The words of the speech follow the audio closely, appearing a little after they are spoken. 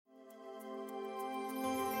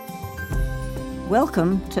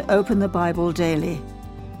Welcome to Open the Bible Daily.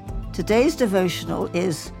 Today's devotional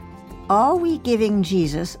is, Are we giving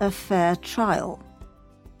Jesus a fair trial?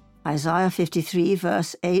 Isaiah 53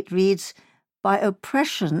 verse 8 reads, By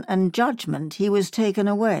oppression and judgment he was taken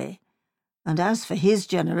away, and as for his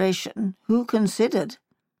generation, who considered?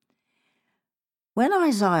 When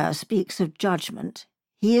Isaiah speaks of judgment,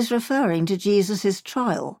 he is referring to Jesus'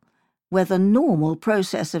 trial, where the normal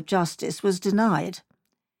process of justice was denied.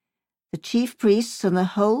 The chief priests and the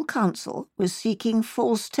whole council were seeking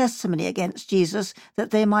false testimony against Jesus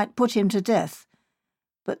that they might put him to death,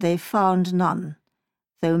 but they found none,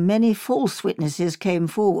 though many false witnesses came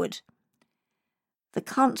forward. The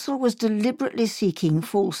council was deliberately seeking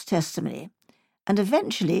false testimony, and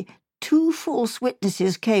eventually 2 false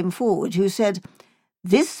witnesses came forward who said,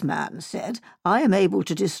 This man said, I am able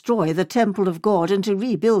to destroy the temple of God and to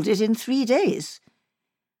rebuild it in 3 days.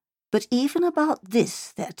 But even about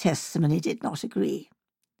this their testimony did not agree.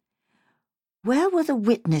 Where were the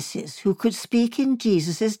witnesses who could speak in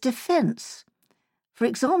Jesus' defense? For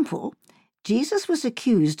example, Jesus was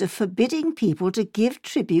accused of forbidding people to give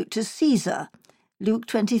tribute to Caesar, Luke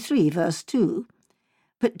 23, verse 2.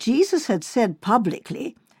 But Jesus had said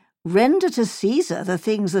publicly, Render to Caesar the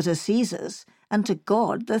things that are Caesar's, and to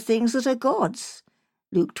God the things that are God's,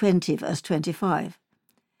 Luke 20, verse 25.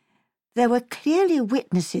 There were clearly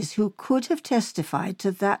witnesses who could have testified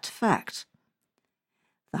to that fact.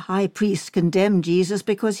 The high priest condemned Jesus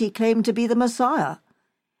because he claimed to be the Messiah.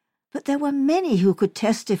 But there were many who could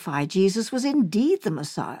testify Jesus was indeed the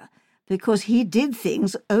Messiah, because he did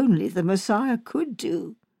things only the Messiah could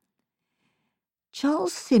do.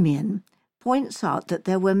 Charles Simeon points out that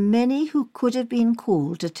there were many who could have been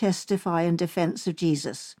called to testify in defense of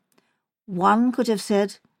Jesus. One could have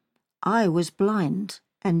said, I was blind,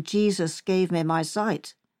 and Jesus gave me my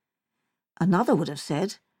sight. Another would have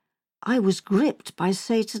said, I was gripped by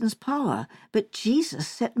Satan's power, but Jesus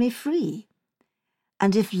set me free.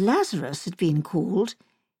 And if Lazarus had been called,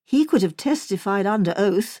 he could have testified under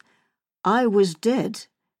oath, I was dead,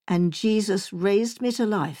 and Jesus raised me to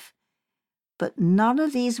life. But none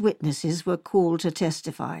of these witnesses were called to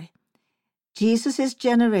testify. Jesus'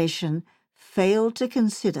 generation failed to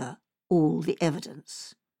consider all the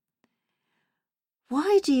evidence.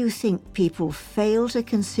 Why do you think people fail to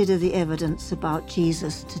consider the evidence about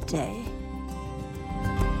Jesus today?